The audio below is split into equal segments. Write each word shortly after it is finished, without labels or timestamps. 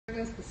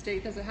the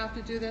state doesn't have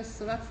to do this.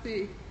 So that's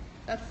the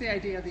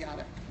idea of the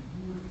audit.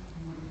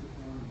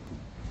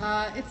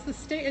 It's the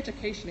state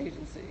education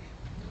agency.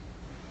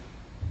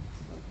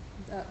 So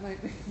that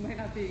might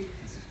not be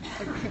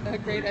a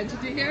great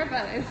entity here,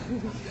 but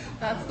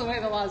that's the way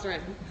the law is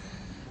written.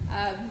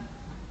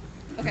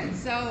 Okay,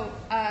 so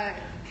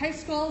high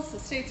schools,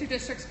 states or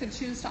districts can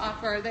choose to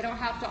offer. They don't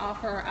have to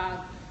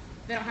offer.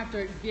 They don't have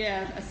to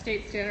give a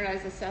state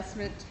standardized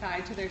assessment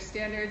tied to their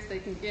standards. They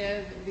can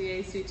give the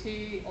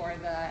ACT or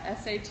the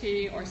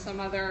SAT or some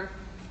other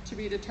to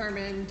be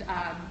determined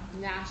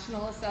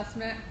national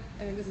assessment.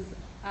 I think this is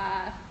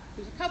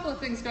there's a couple of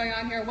things going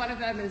on here. One of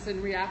them is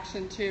in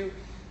reaction to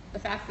the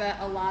fact that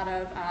a lot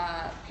of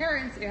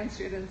parents and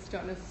students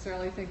don't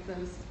necessarily think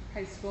those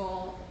high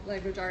school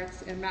language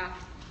arts and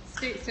math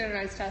state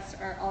standardized tests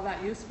are all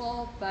that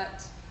useful,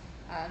 but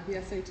the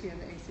SAT and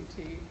the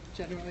ACT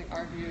generally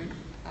are viewed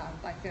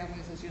by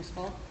families as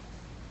useful.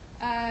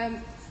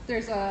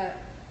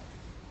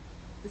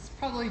 This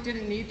probably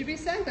didn't need to be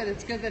said, but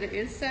it's good that it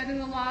is said in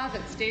the law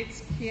that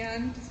states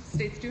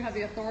do have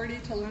the authority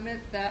to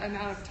limit the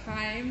amount of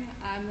time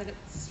that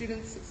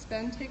students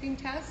spend taking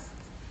tests.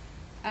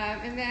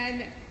 And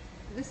then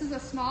this is a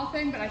small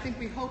thing, but I think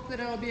we hope that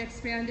it'll be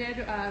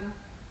expanded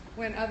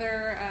when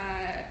other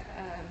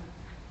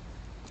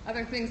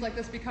things like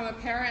this become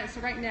apparent.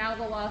 So right now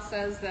the law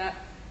says that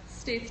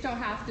states don't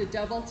have to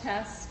double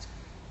test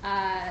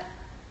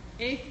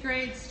 8th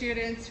grade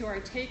students who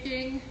are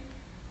taking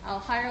a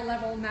higher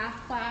level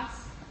math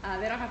class.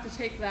 They don't have to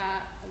take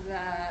the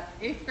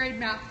 8th grade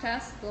math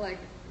test, the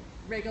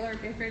regular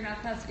 8th grade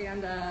math test,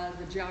 and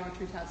the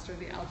geometry test or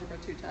the algebra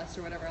 2 test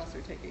or whatever else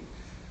they're taking.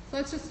 So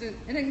it's just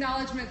an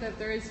acknowledgement that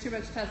there is too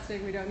much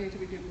testing. We don't need to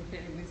be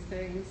duplicating these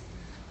things.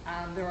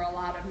 There were a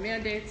lot of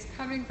mandates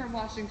coming from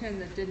Washington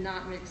that did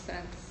not make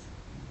sense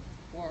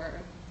for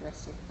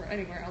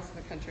anywhere else in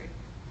the country.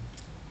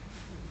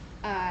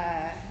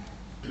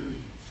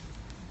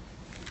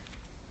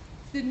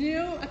 The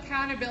new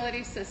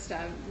accountability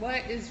system,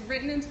 what is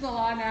written into the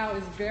law now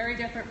is very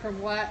different from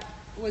what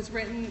was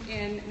written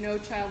in No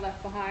Child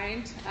Left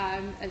Behind.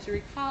 As you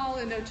recall,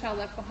 in No Child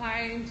Left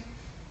Behind,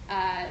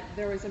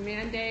 there was a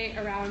mandate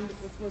around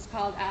what was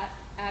called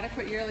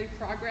adequate yearly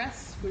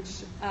progress,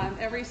 which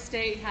every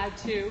state had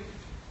to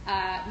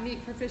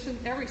meet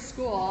proficiency, every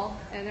school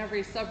and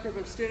every subgroup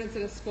of students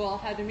in a school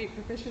had to meet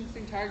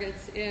proficiency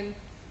targets in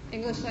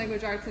English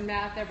language arts and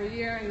math every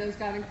year, and those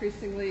got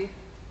increasingly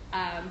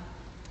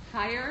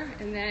higher.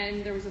 And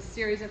then there was a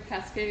series of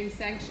cascading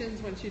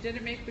sanctions once you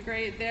didn't make the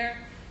grade there.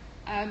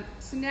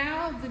 So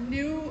now the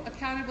new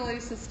accountability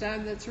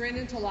system that's written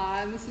into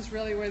law, and this is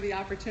really where the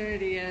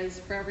opportunity is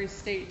for every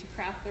state to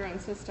craft their own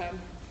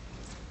system.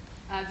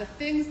 The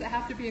things that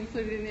have to be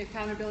included in the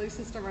accountability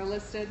system are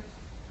listed.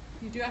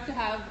 You do have to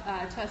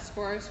have test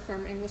scores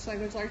from English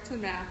language arts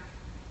and math.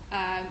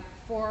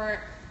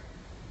 For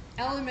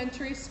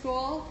elementary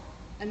school,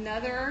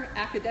 another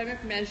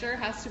academic measure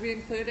has to be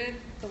included.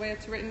 The way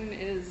it's written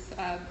is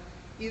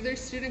either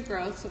student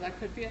growth, so that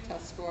could be a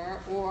test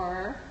score,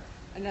 or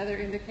another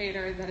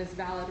indicator that is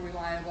valid,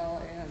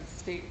 reliable, and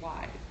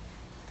statewide.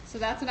 So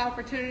that's an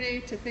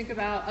opportunity to think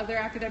about other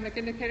academic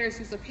indicators.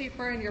 There's a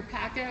paper in your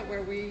packet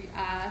where the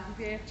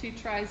AFT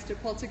tries to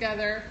pull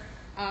together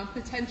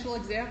potential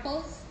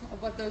examples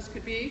of what those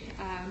could be,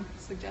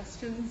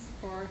 suggestions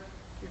for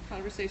your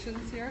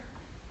conversations here.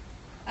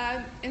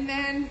 And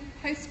then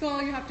high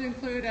school, you have to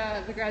include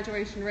the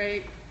graduation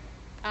rate.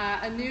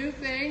 A new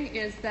thing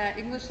is that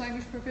English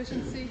language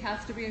proficiency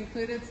has to be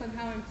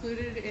somehow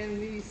included in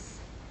the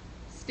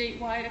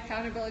statewide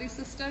accountability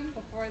system.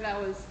 Before that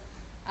was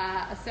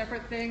a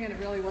separate thing, and it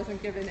really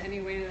wasn't given any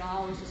weight at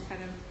all. It was just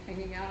kind of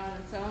hanging out on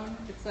its own.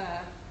 It's an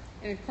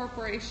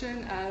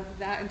incorporation of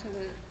that into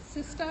the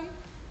system.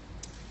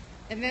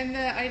 And then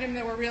the item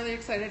that we're really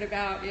excited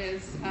about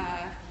is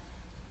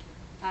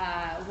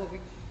what we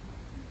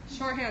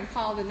shorthand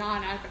call the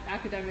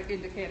non-academic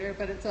indicator,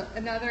 but it's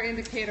another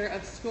indicator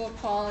of school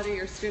quality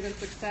or student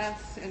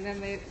success. And then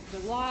the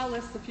law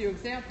lists a few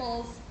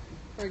examples.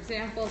 For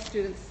example,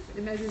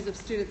 measures of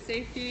student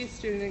safety,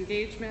 student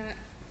engagement,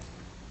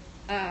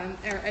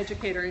 or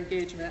educator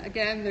engagement.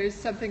 Again, there's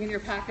something in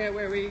your packet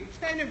where we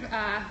kind of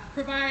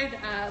provide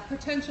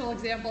potential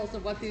examples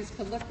of what these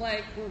could look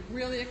like. We're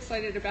really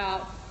excited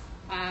about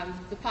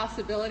the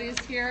possibilities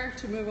here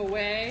to move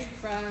away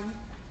from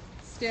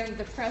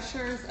the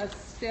pressures of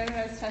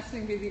standardized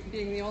testing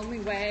being the only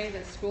way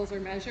that schools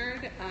are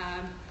measured,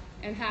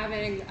 and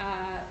having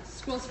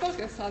schools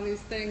focus on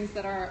these things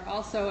that are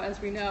also, as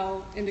we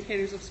know,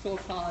 indicators of school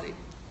quality.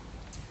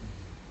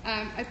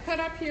 I put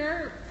up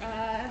here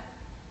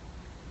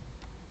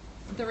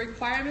the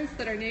requirements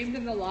that are named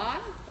in the law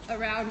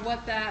around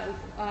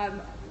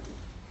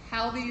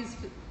how these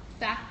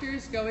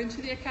factors go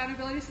into the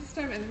accountability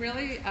system, and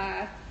really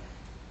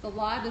the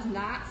law does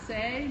not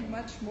say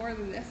much more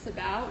than this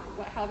about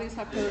how these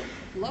have to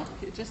look.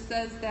 It just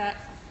says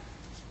that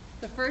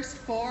the first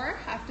 4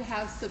 have to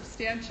have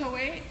substantial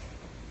weight,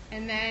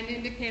 and then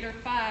indicator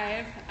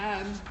 5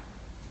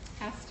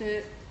 has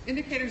to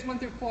indicators 1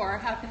 through 4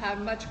 have to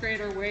have much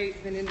greater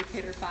weight than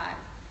indicator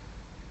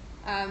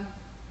 5.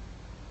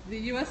 The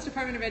U.S.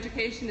 Department of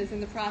Education is in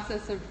the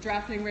process of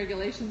drafting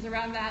regulations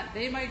around that.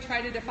 They might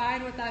try to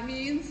define what that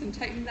means and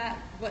tighten that,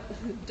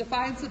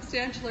 define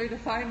substantially,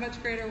 define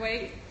much greater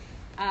weight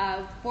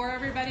for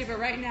everybody, but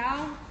right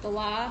now the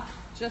law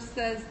just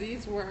says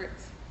these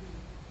words.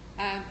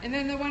 And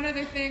then the one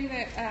other thing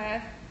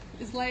that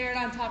is layered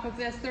on top of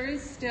this,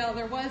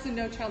 there was a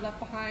No Child Left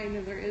Behind,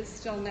 and there is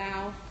still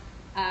now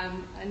a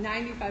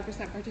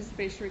 95%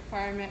 participation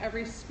requirement.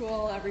 Every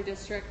school, every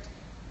district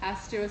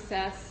has to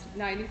assess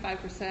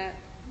 95%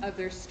 of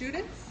their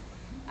students.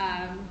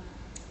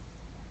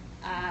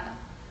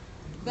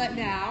 But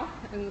now,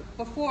 and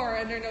before,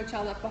 under No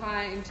Child Left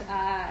Behind,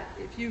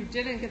 if you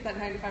didn't get that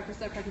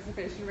 95%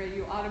 participation rate,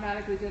 you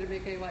automatically didn't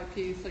make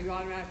AYP, so you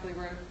automatically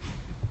were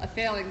a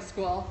failing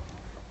school.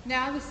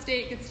 Now the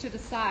state gets to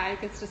decide,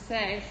 gets to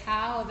say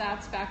how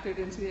that's factored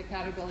into the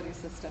accountability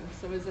system.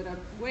 So is it a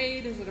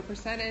weight, is it a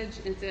percentage,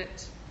 is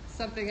it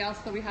something else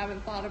that we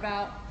haven't thought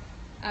about?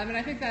 And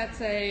I think that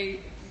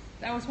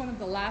was one of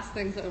the last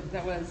things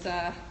that was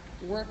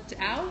worked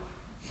out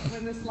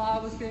when this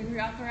law was being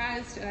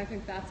reauthorized, and I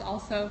think that's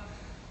also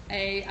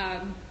a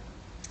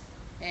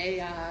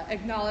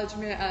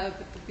acknowledgement of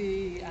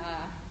the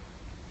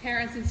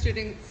parents and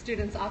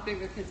students opting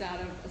their kids out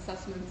of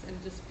assessments and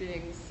just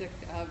being sick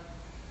of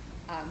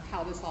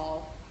how this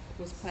all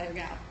was playing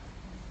out.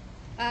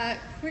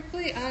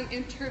 Quickly on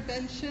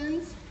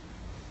interventions.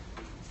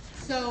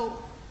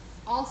 So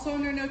also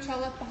under No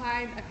Child Left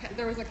Behind,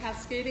 there was a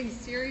cascading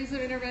series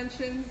of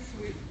interventions.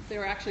 They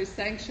were actually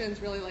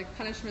sanctions, really like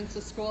punishments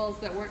to schools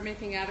that weren't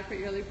making adequate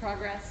yearly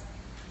progress.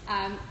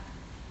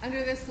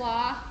 Under this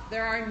law,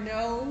 there are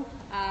no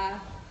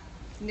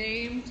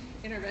named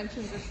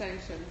interventions or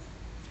sanctions.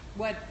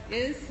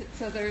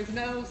 So there's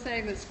no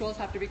saying that schools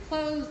have to be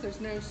closed,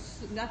 there's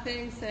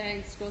nothing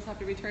saying schools have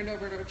to be turned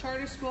over to a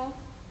charter school.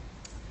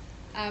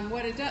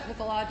 What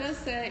the law does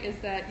say is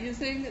that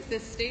using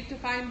this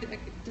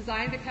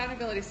state-designed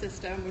accountability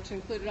system, which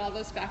included all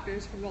those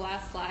factors from the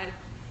last slide,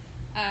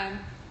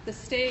 the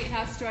state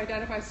has to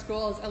identify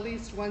schools at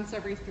least once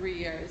every 3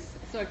 years.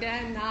 So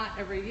again, not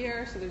every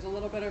year, so there's a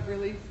little bit of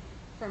relief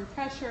from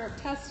pressure of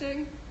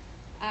testing.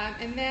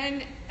 And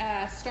then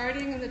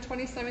starting in the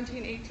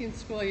 2017-18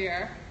 school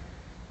year,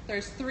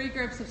 there's 3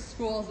 groups of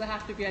schools that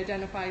have to be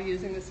identified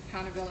using this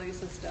accountability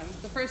system.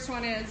 The first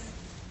one is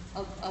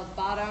a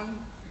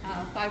bottom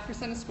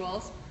 5% of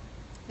schools.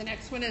 The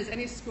next one is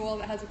any school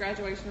that has a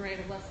graduation rate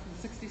of less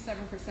than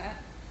 67%.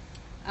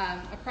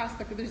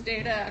 There's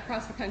data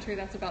across the country,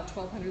 that's about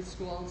 1,200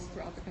 schools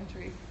throughout the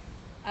country.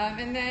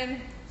 And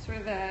then sort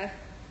of the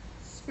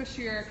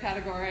squishier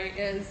category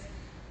is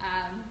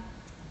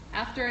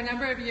after a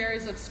number of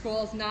years of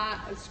schools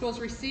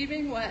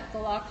receiving what the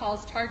law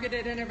calls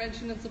targeted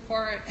intervention and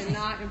support and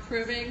not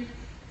improving,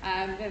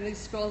 then these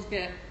schools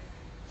get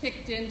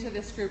kicked into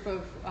this group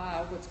of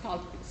what's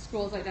called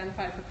schools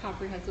identified for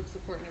comprehensive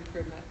support and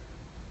improvement.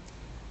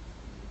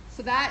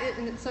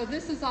 So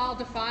this is all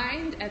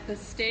defined at the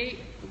state,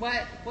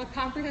 what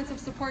comprehensive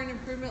support and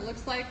improvement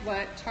looks like,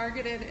 what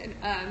targeted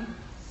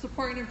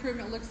support and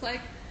improvement looks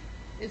like.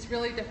 It's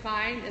really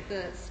defined at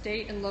the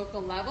state and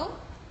local level,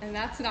 and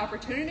that's an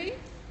opportunity.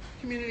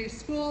 Community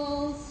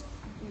schools,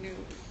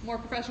 more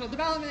professional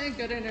development,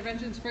 good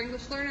interventions for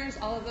English learners,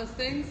 all of those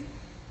things.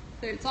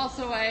 There's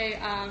also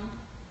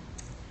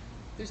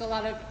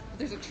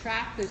there's a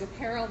track, there's a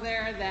peril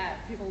there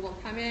that people will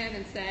come in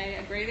and say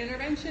a great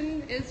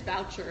intervention is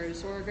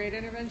vouchers, or a great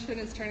intervention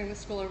is turning the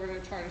school over to a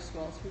charter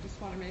school. So we just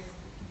want to make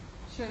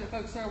sure that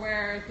folks are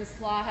aware this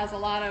law has a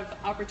lot of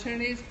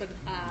opportunities, but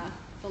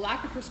the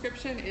lack of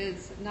prescription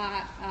is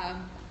not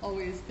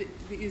always the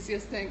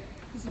easiest thing.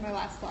 This is my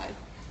last slide.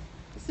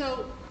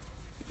 So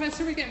the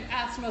question we get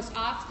asked most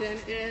often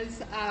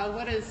is,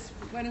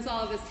 when is all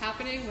of this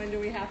happening? When do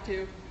we have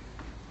to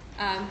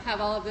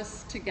have all of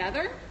this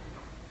together?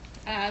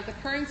 The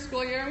current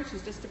school year, which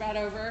is just about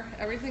over,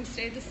 everything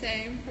stayed the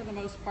same for the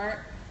most part.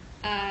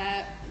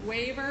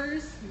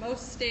 Waivers,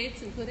 most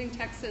states, including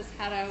Texas,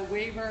 had a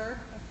waiver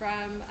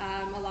from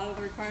a lot of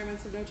the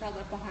requirements of No Child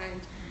Left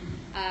Behind.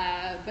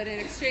 But in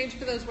exchange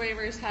for those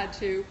waivers, had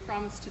to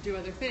promise to do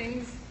other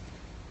things.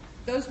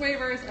 Those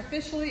waivers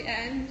officially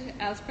end,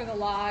 as per the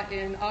law,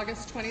 in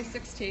August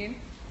 2016.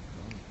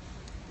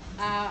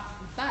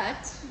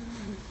 But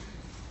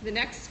the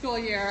next school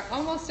year,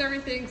 almost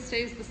everything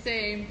stays the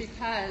same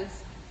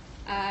because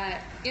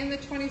in the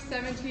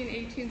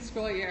 2017-18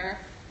 school year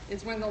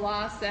is when the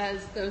law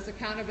says those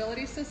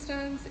accountability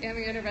systems and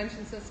the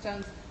intervention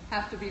systems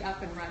have to be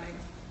up and running.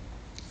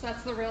 So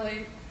that's the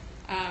really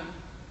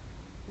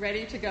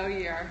ready to go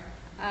year.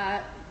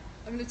 I'm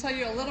going to tell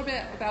you a little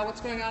bit about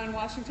what's going on in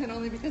Washington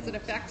only because it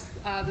affects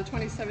the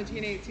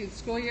 2017-18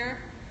 school year.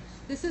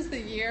 This is the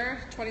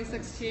year,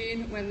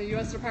 2016, when the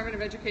U.S. Department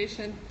of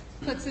Education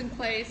puts in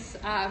place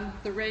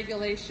the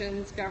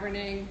regulations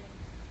governing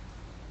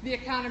the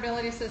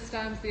accountability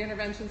systems, the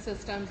intervention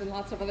systems, and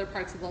lots of other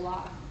parts of the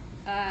law.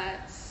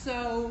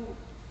 So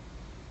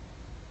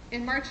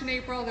In March and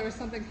April, there was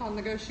something called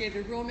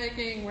negotiated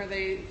rulemaking, where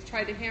they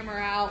tried to hammer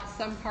out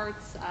some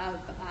parts of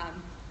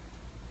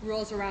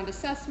rules around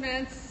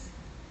assessments.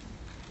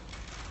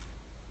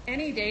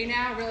 Any day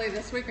now, really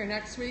this week or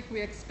next week,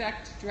 we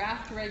expect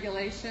draft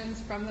regulations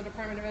from the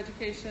Department of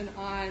Education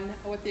on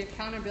what the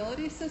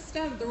accountability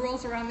system, the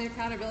rules around the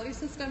accountability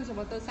systems and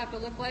what those have to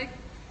look like.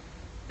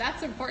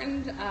 That's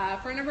important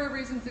for a number of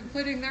reasons,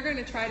 including they're going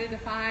to try to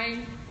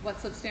define what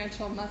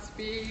substantial must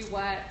be,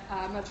 what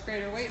much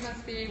greater weight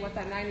must be, what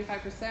that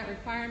 95%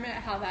 requirement,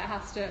 how that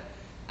has to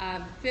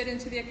fit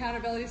into the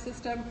accountability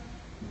system.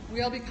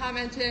 We'll be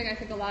commenting, I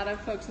think a lot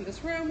of folks in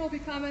this room will be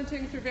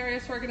commenting through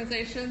various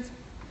organizations.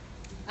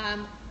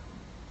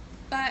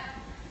 But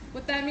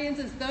what that means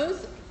is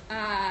those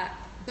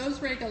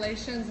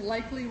regulations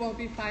likely won't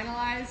be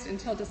finalized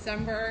until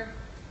December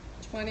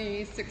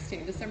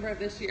 2016, December of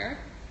this year.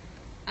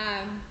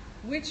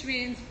 Which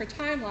means for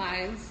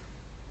timelines,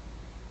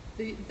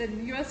 the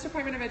U.S.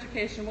 Department of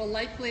Education will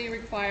likely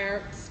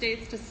require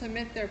states to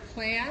submit their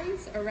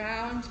plans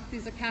around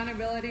these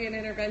accountability and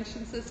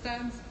intervention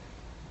systems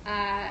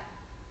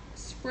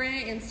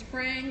in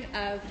spring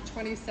of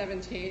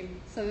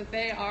 2017, so that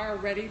they are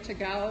ready to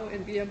go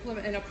and be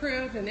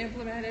approved and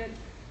implemented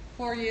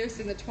for use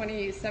in the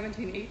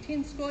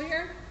 2017-18 school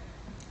year.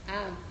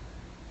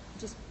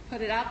 Just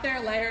put it out there.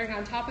 Layering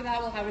on top of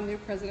that, we'll have a new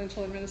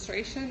presidential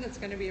administration that's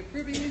going to be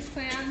approving these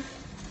plans.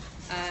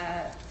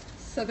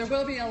 So there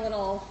will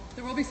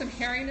be some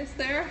hairiness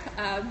there.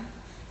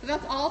 But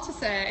that's all to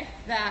say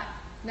that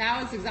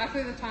now is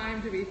exactly the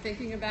time to be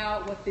thinking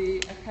about what the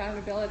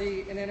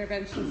accountability and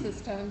intervention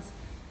systems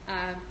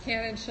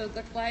can and should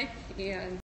look like, and